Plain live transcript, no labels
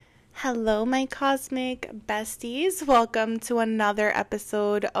Hello, my cosmic besties. Welcome to another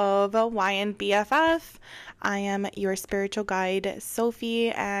episode of YN BFF. I am your spiritual guide, Sophie,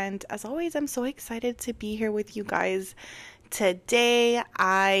 and as always, I'm so excited to be here with you guys today.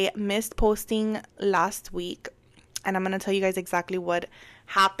 I missed posting last week, and I'm going to tell you guys exactly what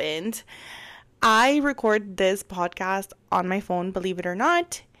happened. I record this podcast on my phone, believe it or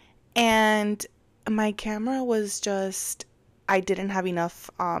not, and my camera was just... I didn't have enough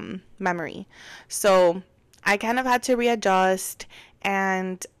memory. So I kind of had to readjust,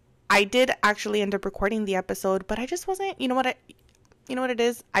 and I did actually end up recording the episode, but I just wasn't, you know what it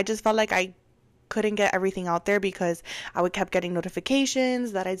is? I just felt like I couldn't get everything out there because I kept getting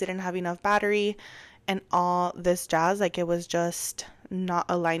notifications that I didn't have enough battery and all this jazz. Like, it was just not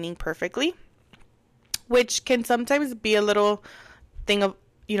aligning perfectly, which can sometimes be a little thing of,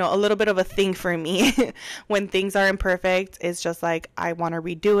 a little bit of a thing for me when things are imperfect. It's just like, I want to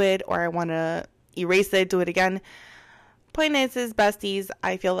redo it, or I want to erase it, do it again. Point is, besties,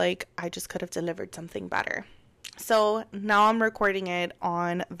 I feel like I just could have delivered something better. So now I'm recording it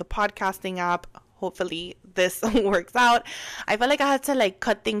on the podcasting app. Hopefully this works out. I felt like I had to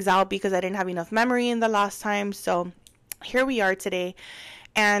cut things out because I didn't have enough memory in the last time. So here we are today.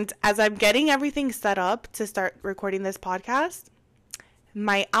 And as I'm getting everything set up to start recording this podcast,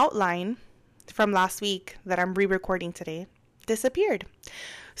 my outline from last week that I'm re-recording today disappeared.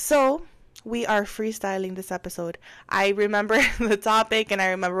 So we are freestyling this episode. I remember the topic, and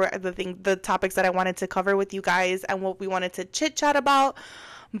I remember the topics that I wanted to cover with you guys and what we wanted to chit chat about.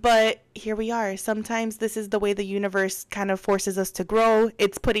 But here we are. Sometimes this is the way the universe kind of forces us to grow.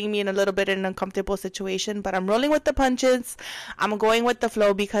 It's putting me in a little bit of an uncomfortable situation, but I'm rolling with the punches. I'm going with the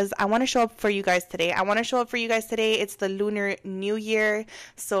flow because I want to show up for you guys today. It's the Lunar New Year.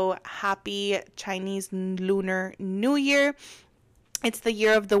 So happy Chinese Lunar New Year. It's the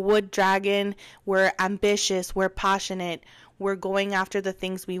year of the wood dragon. We're ambitious. We're passionate. We're going after the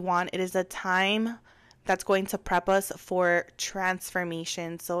things we want. It is a time that's going to prep us for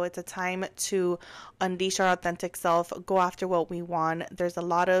transformation. So it's a time to unleash our authentic self, go after what we want. There's a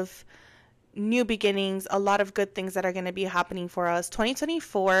lot of new beginnings, a lot of good things that are going to be happening for us.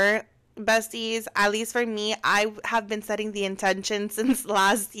 2024, besties, at least for me, I have been setting the intention since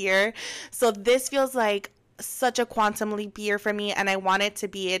last year. So this feels like such a quantum leap year for me, and I want it to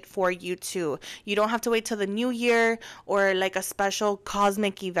be it for you too. You don't have to wait till the new year or a special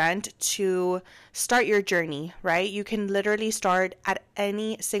cosmic event to start your journey, right? You can literally start at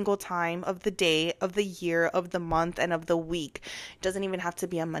any single time of the day, of the year, of the month, and of the week. It doesn't even have to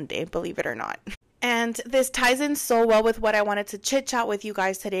be a Monday, believe it or not. And this ties in so well with what I wanted to chit chat with you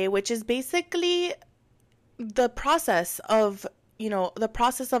guys today, which is basically the process of the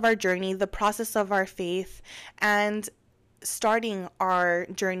process of our journey, the process of our faith, and starting our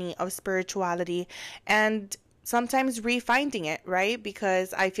journey of spirituality, and sometimes refinding it, right?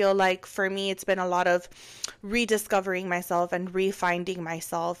 Because I feel like for me, it's been a lot of rediscovering myself and refinding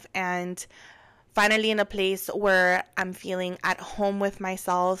myself, and finally in a place where I'm feeling at home with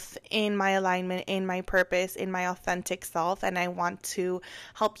myself, in my alignment, in my purpose, in my authentic self. And I want to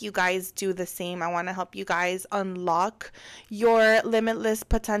help you guys do the same. I want to help you guys unlock your limitless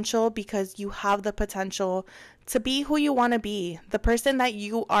potential, because you have the potential to be who you want to be, the person that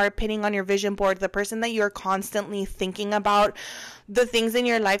you are pinning on your vision board, the person that you're constantly thinking about, the things in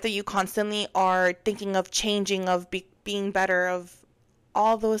your life that you constantly are thinking of changing, of being better, of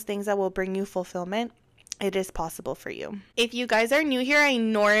all those things that will bring you fulfillment. It is possible for you. If you guys are new here, I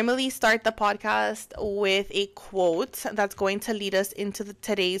normally start the podcast with a quote that's going to lead us into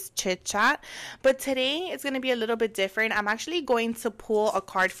today's chit chat. But today it's going to be a little bit different. I'm actually going to pull a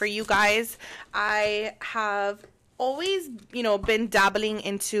card for you guys. I have always, been dabbling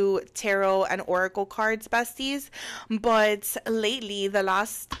into tarot and oracle cards, besties. But lately, the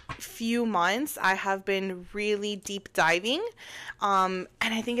last few months, I have been really deep diving. And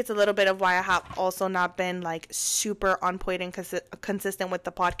I think it's a little bit of why I have also not been super on point and consistent with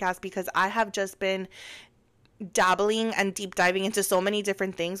the podcast, because I have just been dabbling and deep diving into so many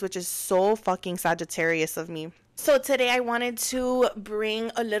different things, which is so fucking Sagittarius of me. So today I wanted to bring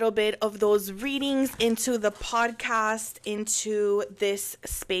a little bit of those readings into the podcast, into this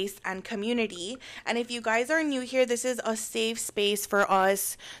space and community. And if you guys are new here, this is a safe space for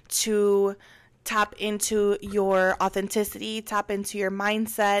us to tap into your authenticity, tap into your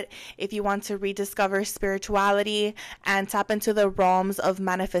mindset. If you want to rediscover spirituality and tap into the realms of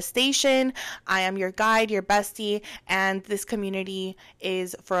manifestation, I am your guide, your bestie, and this community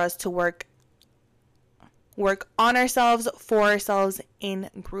is for us to work on ourselves, for ourselves, in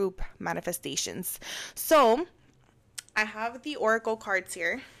group manifestations. So I have the oracle cards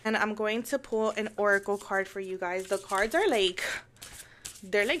here, and I'm going to pull an oracle card for you guys. The cards are like,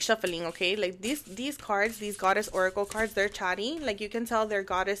 they're like shuffling, okay? Like these cards, these goddess oracle cards, they're chatty. Like you can tell they're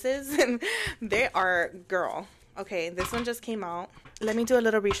goddesses and they are girl. Okay, this one just came out. Let me do a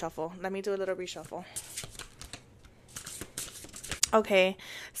little reshuffle. Okay,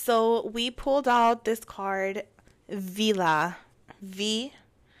 so we pulled out this card, Vila, Vila,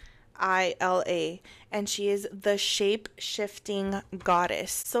 and she is the shape-shifting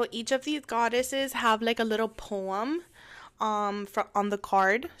goddess. So each of these goddesses have like a little poem on the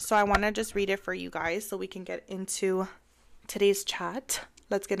card. So I want to just read it for you guys so we can get into today's chat.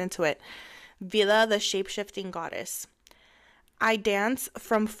 Let's get into it. Vila, the shape-shifting goddess. I dance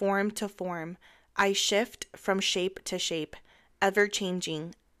from form to form. I shift from shape to shape, ever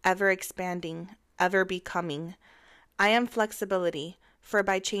changing, ever expanding, ever becoming. I am flexibility, for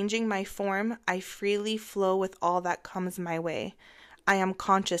by changing my form, I freely flow with all that comes my way. I am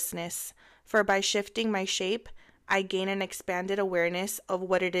consciousness, for by shifting my shape, I gain an expanded awareness of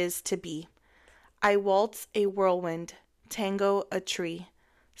what it is to be. I waltz a whirlwind, tango a tree,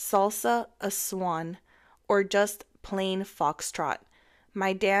 salsa a swan, or just plain foxtrot.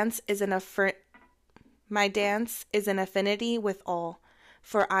 My dance is an affinity with all,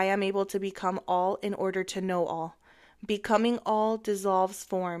 for I am able to become all in order to know all. Becoming all dissolves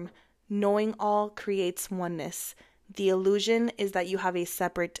form. Knowing all creates oneness. The illusion is that you have a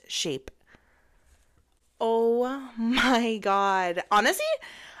separate shape. Oh my God. Honestly,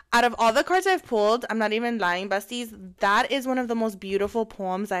 out of all the cards I've pulled, I'm not even lying, besties, that is one of the most beautiful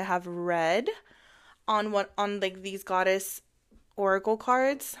poems I have read on like these goddess oracle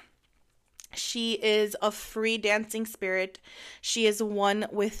cards. She is a free dancing spirit. She is one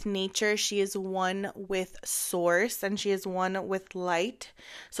with nature. She is one with source, and she is one with light.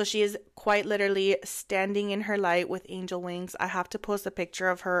 So she is quite literally standing in her light with angel wings. I have to post a picture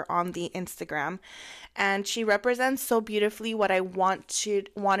of her on the Instagram. And she represents so beautifully what I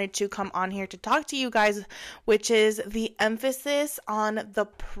wanted to come on here to talk to you guys, which is the emphasis on the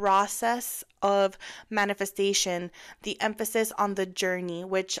process of manifestation, the emphasis on the journey,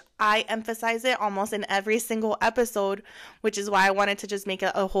 which I emphasize it almost in every single episode, which is why I wanted to just make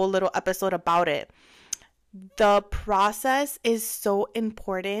a whole little episode about it. The process is so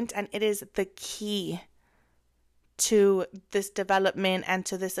important, and it is the key to this development and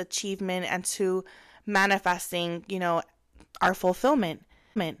to this achievement and to manifesting, our fulfillment.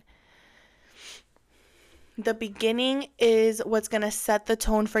 The beginning is what's going to set the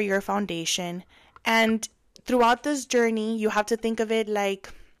tone for your foundation. And throughout this journey, you have to think of it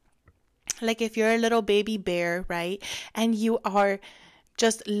like if you're a little baby bear, right? And you are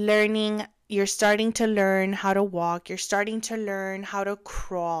just learning, you're starting to learn how to walk, you're starting to learn how to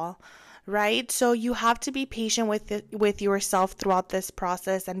crawl, right? So you have to be patient with yourself throughout this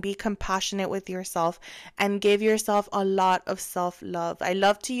process and be compassionate with yourself and give yourself a lot of self-love. I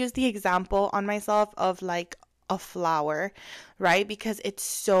love to use the example on myself of like a flower, right? Because it's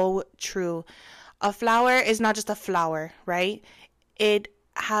so true. A flower is not just a flower, right? It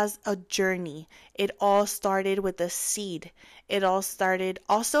has a journey. It all started with a seed. It all started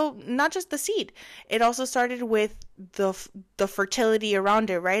also not just the seed. It also started with the fertility around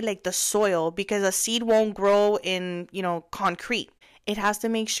it, right? Like the soil, because a seed won't grow in, concrete. It has to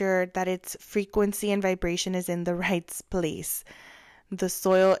make sure that its frequency and vibration is in the right place. The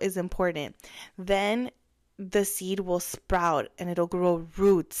soil is important. Then the seed will sprout and it'll grow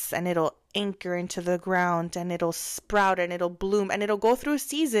roots and it'll anchor into the ground and it'll sprout and it'll bloom and it'll go through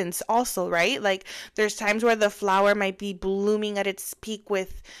seasons also, right? Like there's times where the flower might be blooming at its peak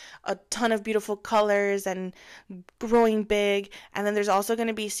with a ton of beautiful colors and growing big, and then there's also going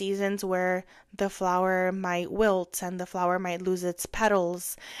to be seasons where the flower might wilt and the flower might lose its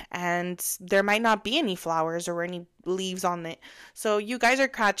petals and there might not be any flowers or any leaves on it. So you guys are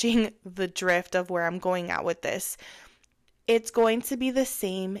catching the drift of where I'm going at with this. It's going to be the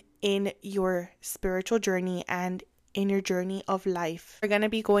same in your spiritual journey and in your journey of life. You're going to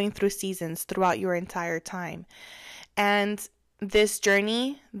be going through seasons throughout your entire time. And this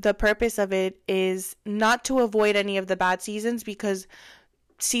journey, the purpose of it is not to avoid any of the bad seasons, because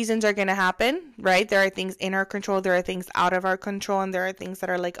seasons are going to happen, right? There are things in our control, there are things out of our control, and there are things that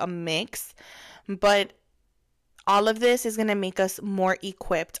are like a mix. But all of this is going to make us more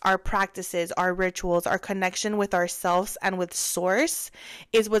equipped. Our practices, our rituals, our connection with ourselves and with source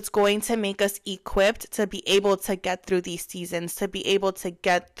is what's going to make us equipped to be able to get through these seasons, to be able to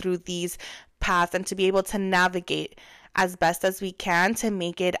get through these paths, and to be able to navigate as best as we can to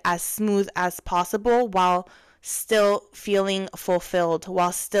make it as smooth as possible while still feeling fulfilled,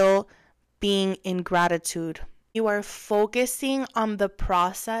 while still being in gratitude. You are focusing on the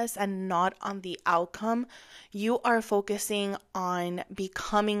process and not on the outcome. You are focusing on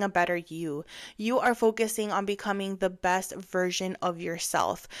becoming a better you. You are focusing on becoming the best version of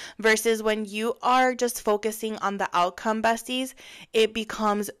yourself. Versus when you are just focusing on the outcome, besties, it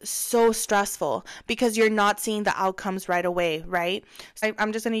becomes so stressful because you're not seeing the outcomes right away, right? So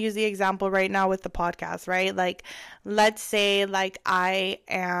I'm just going to use the example right now with the podcast, right? Like, let's say like I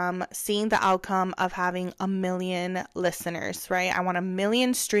am seeing the outcome of having 1 million listeners, right? I want 1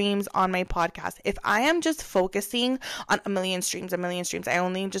 million streams on my podcast. If I am just focusing on 1 million streams, I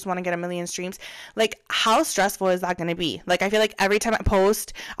only just want to get 1 million streams, like how stressful is that going to be? Like I feel like every time I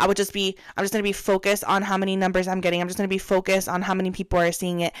post, I'm just going to be focused on how many numbers I'm getting. I'm just going to be focused on how many people are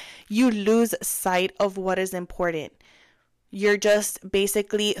seeing it. You lose sight of what is important. You're just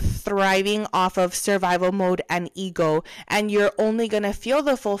basically thriving off of survival mode and ego, and you're only going to feel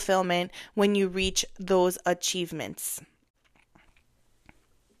the fulfillment when you reach those achievements.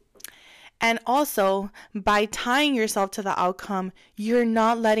 And also, by tying yourself to the outcome, you're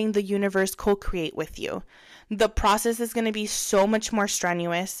not letting the universe co-create with you. The process is going to be so much more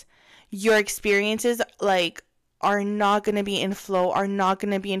strenuous. Your experiences, are not going to be in flow, are not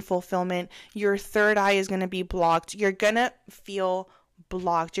going to be in fulfillment. Your third eye is going to be blocked. You're going to feel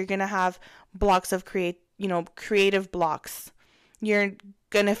blocked. You're going to have blocks of creative blocks. You're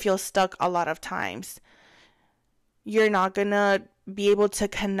going to feel stuck a lot of times. You're not going to be able to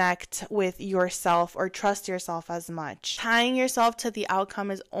connect with yourself or trust yourself as much. Tying yourself to the outcome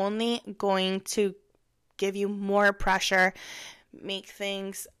is only going to give you more pressure, make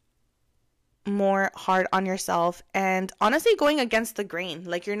things more hard on yourself, and honestly going against the grain.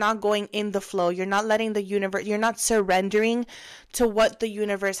 Like you're not going in the flow. You're not letting the universe, you're not surrendering to what the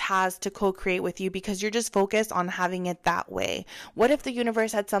universe has to co-create with you because you're just focused on having it that way. What if the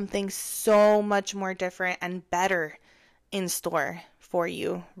universe had something so much more different and better in store for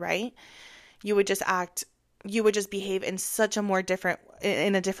you, right? You would just behave in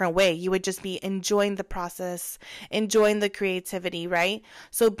in a different way. You would just be enjoying the process, enjoying the creativity, right?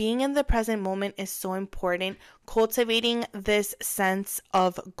 So being in the present moment is so important. Cultivating this sense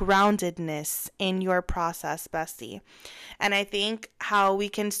of groundedness in your process, bestie. And I think how we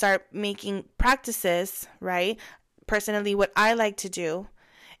can start making practices, right? Personally, what I like to do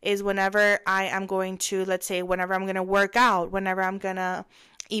is whenever I am going to, let's say, whenever I'm going to work out, whenever I'm going to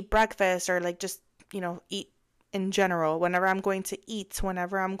eat breakfast or eat in general, whenever I'm going to eat,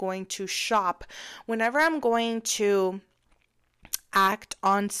 whenever I'm going to shop, whenever I'm going to act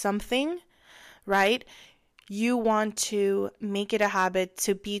on something, right? You want to make it a habit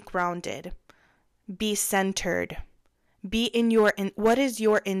to be grounded, be centered, be what is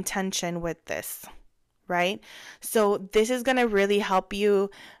your intention with this, right? So this is going to really help you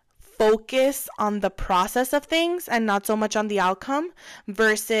focus on the process of things and not so much on the outcome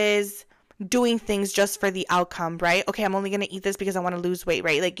versus doing things just for the outcome, right? Okay, I'm only going to eat this because I want to lose weight,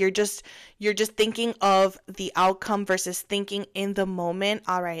 right? Like you're just thinking of the outcome versus thinking in the moment.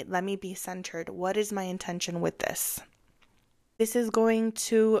 All right, let me be centered. What is my intention with this? This is going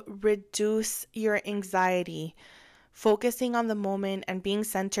to reduce your anxiety. Focusing on the moment and being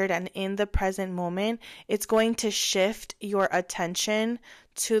centered and in the present moment, it's going to shift your attention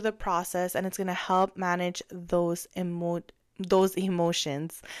to the process and it's going to help manage those emotions.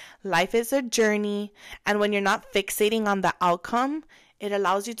 Life is a journey, and when you're not fixating on the outcome, it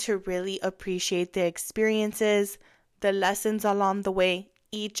allows you to really appreciate the experiences, the lessons along the way,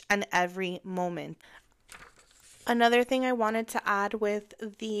 each and every moment. Another thing I wanted to add with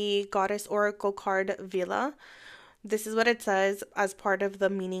the Goddess Oracle card Vila, this is what it says as part of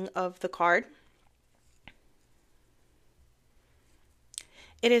the meaning of the card.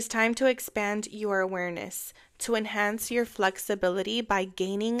 It is time to expand your awareness, to enhance your flexibility by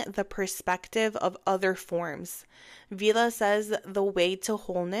gaining the perspective of other forms. Vila says the way to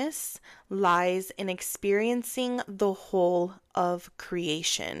wholeness lies in experiencing the whole of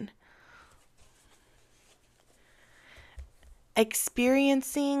creation.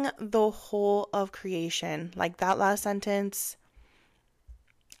 Experiencing the whole of creation. Like that last sentence,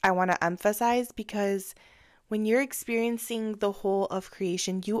 I want to emphasize because when you're experiencing the whole of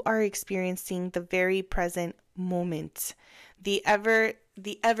creation, you are experiencing the very present moment, the ever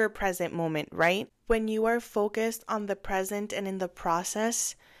present moment, right? When you are focused on the present and in the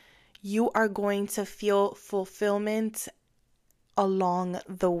process, you are going to feel fulfillment along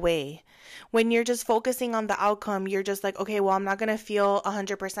the way. When you're just focusing on the outcome, you're just like, okay, well, I'm not going to feel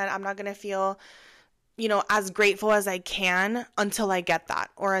 100%. I'm not going to feel, as grateful as I can until I get that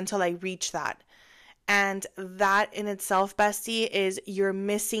or until I reach that. And that in itself, bestie, is you're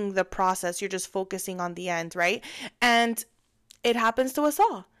missing the process. You're just focusing on the end, right? And it happens to us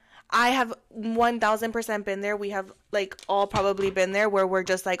all. I have 1000% been there. We have like all probably been there where we're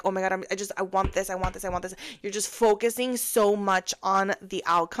just like, oh my God, I want this, I want this, I want this. You're just focusing so much on the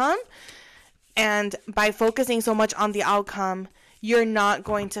outcome. And by focusing so much on the outcome, you're not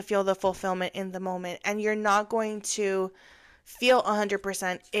going to feel the fulfillment in the moment. And you're not going to feel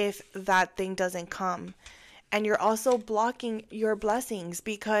 100% if that thing doesn't come. And you're also blocking your blessings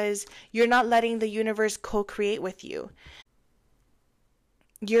because you're not letting the universe co-create with you.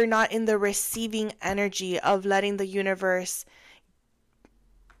 You're not in the receiving energy of letting the universe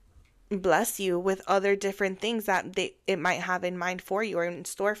bless you with other different things that it might have in mind for you or in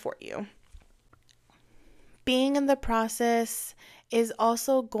store for you. Being in the process is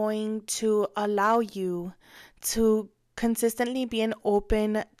also going to allow you to consistently be an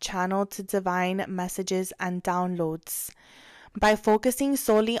open channel to divine messages and downloads. By focusing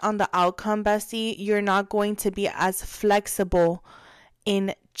solely on the outcome, bestie, you're not going to be as flexible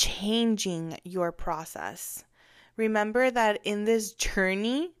in changing your process. Remember that in this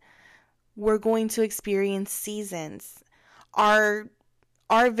journey, we're going to experience seasons. Our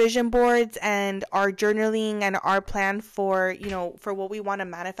vision boards and our journaling and our plan for what we want to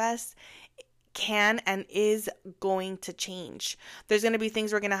manifest can and is going to change. There's going to be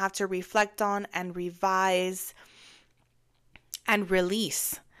things we're going to have to reflect on and revise and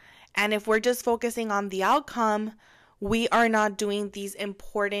release. And if we're just focusing on the outcome, we are not doing these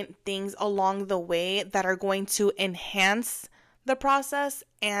important things along the way that are going to enhance the process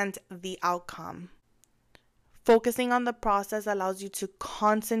and the outcome. Focusing on the process allows you to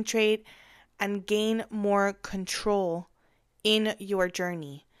concentrate and gain more control in your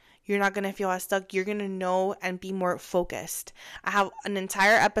journey. You're not going to feel as stuck. You're going to know and be more focused. I have an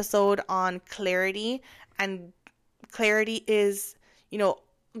entire episode on clarity, and clarity is,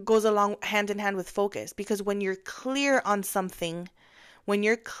 goes along hand in hand with focus, because when you're clear on something, when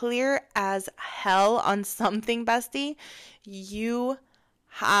you're clear as hell on something, bestie, you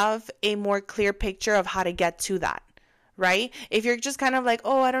have a more clear picture of how to get to that, right? If you're just kind of like,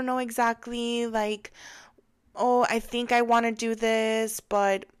 oh, I don't know exactly, like, oh, I think I want to do this,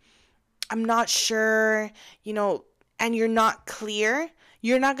 but I'm not sure, and you're not clear,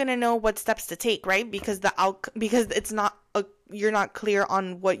 you're not going to know what steps to take, right? Because you're not clear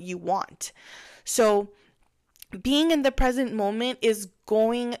on what you want. So being in the present moment is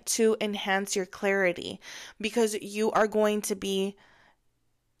going to enhance your clarity, because you are going to be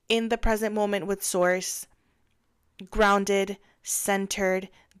in the present moment with source, grounded, centered.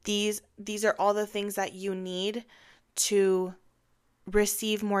 These are all the things that you need to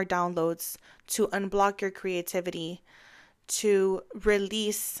receive more downloads, to unblock your creativity, to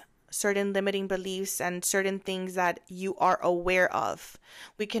release certain limiting beliefs and certain things that you are aware of.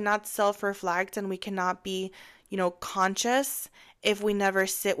 We cannot self-reflect and we cannot be, conscious if we never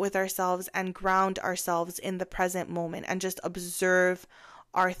sit with ourselves and ground ourselves in the present moment and just observe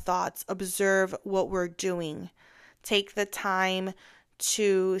our thoughts, observe what we're doing. Take the time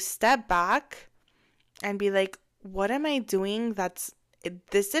to step back and be like, what am I doing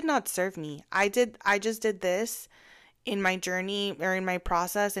this did not serve me. I just did this in my journey or in my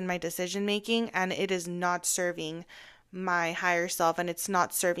process, in my decision making, and it is not serving my higher self and it's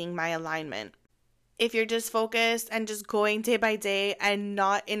not serving my alignment. If you're just focused and just going day by day and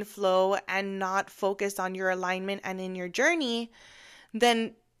not in flow and not focused on your alignment and in your journey,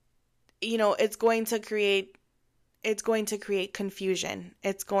 then it's going to create confusion.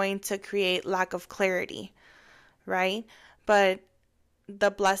 It's going to create lack of clarity, right? But the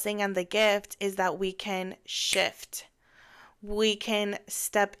blessing and the gift is that we can shift. We can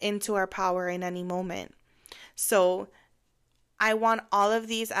step into our power in any moment. So I want all of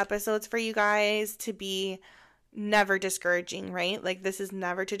these episodes for you guys to be never discouraging, right? Like, this is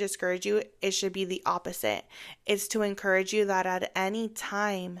never to discourage you. It should be the opposite. It's to encourage you that at any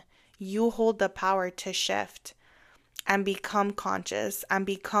time you hold the power to shift and become conscious and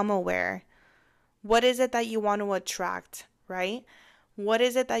become aware. What is it that you want to attract, right? What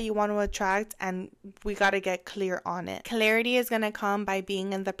is it that you want to attract? And we got to get clear on it. Clarity is going to come by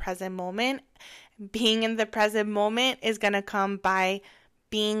being in the present moment. Being in the present moment is going to come by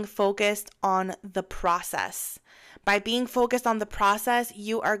being focused on the process. By being focused on the process,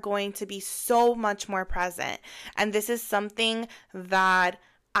 you are going to be so much more present. And this is something that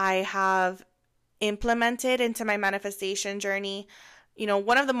I have implemented into my manifestation journey.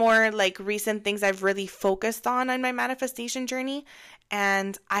 One of the more recent things I've really focused on my manifestation journey,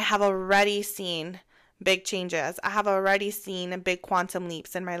 and I have already seen big changes. I have already seen big quantum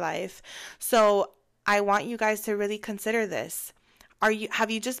leaps in my life. So I want you guys to really consider this. Have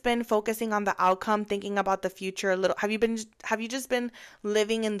you just been focusing on the outcome, thinking about the future a little? Have you just been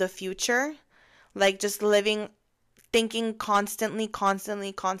living in the future? Like just living, thinking constantly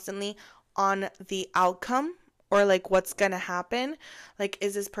on the outcome, or like what's gonna happen? Like,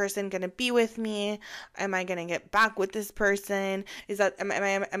 is this person gonna be with me? Am I gonna get back with this person?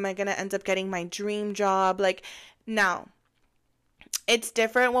 Am I gonna end up getting my dream job? Like, now, it's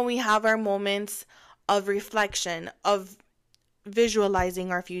different when we have our moments of reflection, of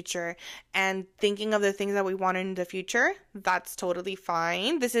visualizing our future and thinking of the things that we want in the future. That's totally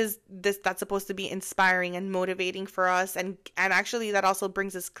fine. That's supposed to be inspiring and motivating for us, and actually that also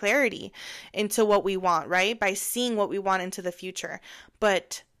brings us clarity into what we want, right? By seeing what we want into the future.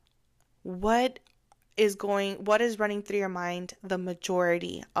 But what is running through your mind the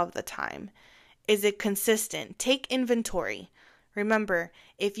majority of the time? Is it consistent? Take inventory. Remember,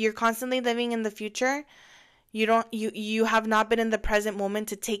 if you're constantly living in the future, you have not been in the present moment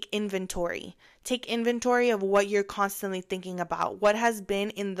to take inventory. Take inventory of what you're constantly thinking about. What has been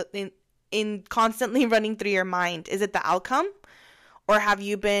in constantly running through your mind? Is it the outcome? Or have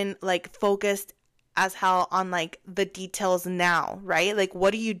you been like focused as hell on like the details now, right? Like,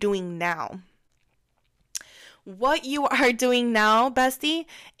 what are you doing now? What you are doing now, bestie,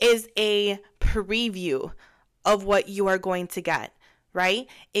 is a preview of what you are going to get. Right?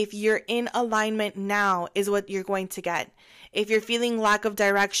 If you're in alignment now is what you're going to get. If you're feeling lack of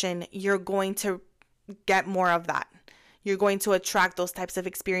direction, you're going to get more of that. You're going to attract those types of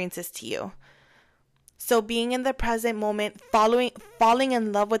experiences to you. So being in the present moment, falling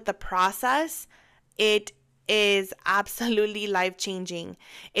in love with the process, it is absolutely life-changing.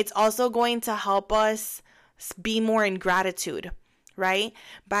 It's also going to help us be more in gratitude, right?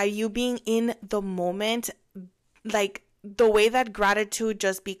 By you being in the moment, like, the way that gratitude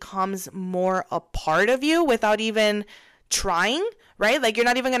just becomes more a part of you without even trying, right? Like, you're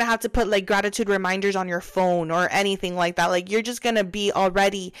not even going to have to put like gratitude reminders on your phone or anything like that. Like, you're just going to be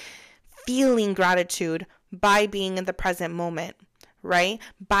already feeling gratitude by being in the present moment, right?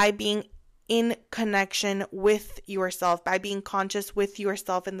 By being in connection with yourself, by being conscious with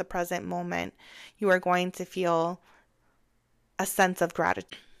yourself in the present moment, you are going to feel a sense of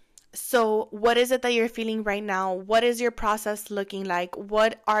gratitude. So what is it that you're feeling right now? What is your process looking like?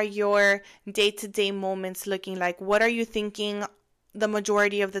 What are your day-to-day moments looking like? What are you thinking the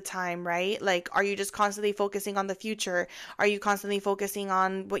majority of the time, right? Like, are you just constantly focusing on the future? Are you constantly focusing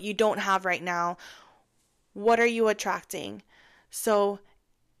on what you don't have right now? What are you attracting? So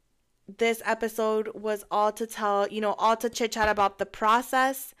this episode was all to all to chit chat about the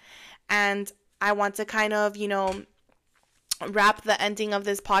process. And I want to kind of, wrap the ending of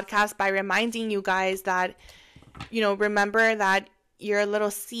this podcast by reminding you guys that, remember that you're a little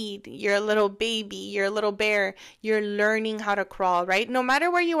seed, you're a little baby, you're a little bear, you're learning how to crawl, right? No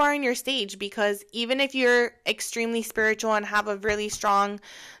matter where you are in your stage, because even if you're extremely spiritual and have a really strong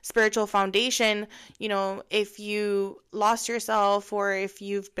spiritual foundation, if you lost yourself, or if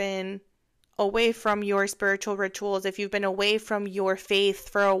you've been away from your spiritual rituals, if you've been away from your faith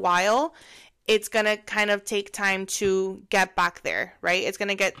for a while, it's going to kind of take time to get back there, right? It's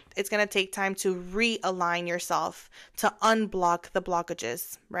going to take time to realign yourself, to unblock the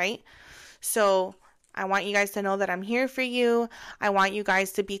blockages, right? So I want you guys to know that I'm here for you. I want you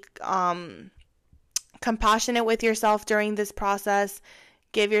guys to be compassionate with yourself during this process.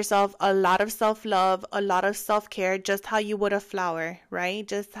 Give yourself a lot of self-love, a lot of self-care, just how you would a flower, right?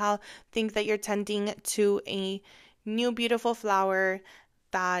 Just how think that you're tending to a new beautiful flower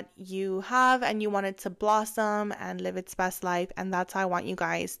that you have and you want it to blossom and live its best life. And that's how I want you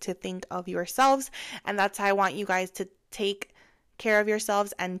guys to think of yourselves. And that's how I want you guys to take care of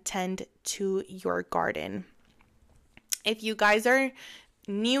yourselves and tend to your garden. If you guys are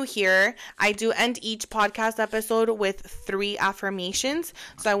new here, I do end each podcast episode with 3 affirmations.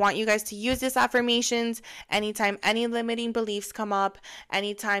 So I want you guys to use these affirmations anytime any limiting beliefs come up,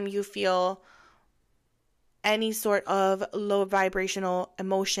 anytime you feel any sort of low vibrational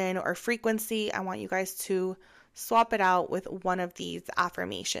emotion or frequency. I want you guys to swap it out with one of these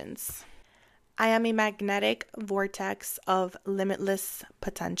affirmations. I am a magnetic vortex of limitless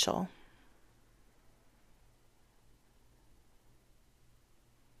potential.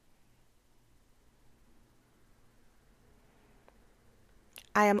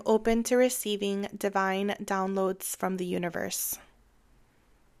 I am open to receiving divine downloads from the universe.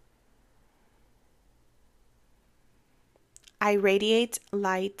 I radiate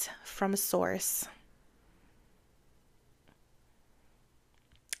light from source.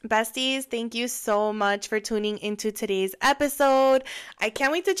 Besties, thank you so much for tuning into today's episode. I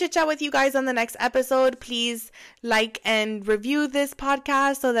can't wait to chit chat with you guys on the next episode. Please like and review this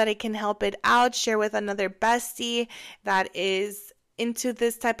podcast so that it can help it out. Share with another bestie that is into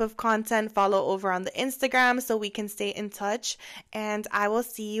this type of content. Follow over on the Instagram so we can stay in touch. And I will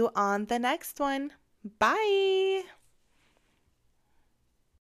see you on the next one. Bye.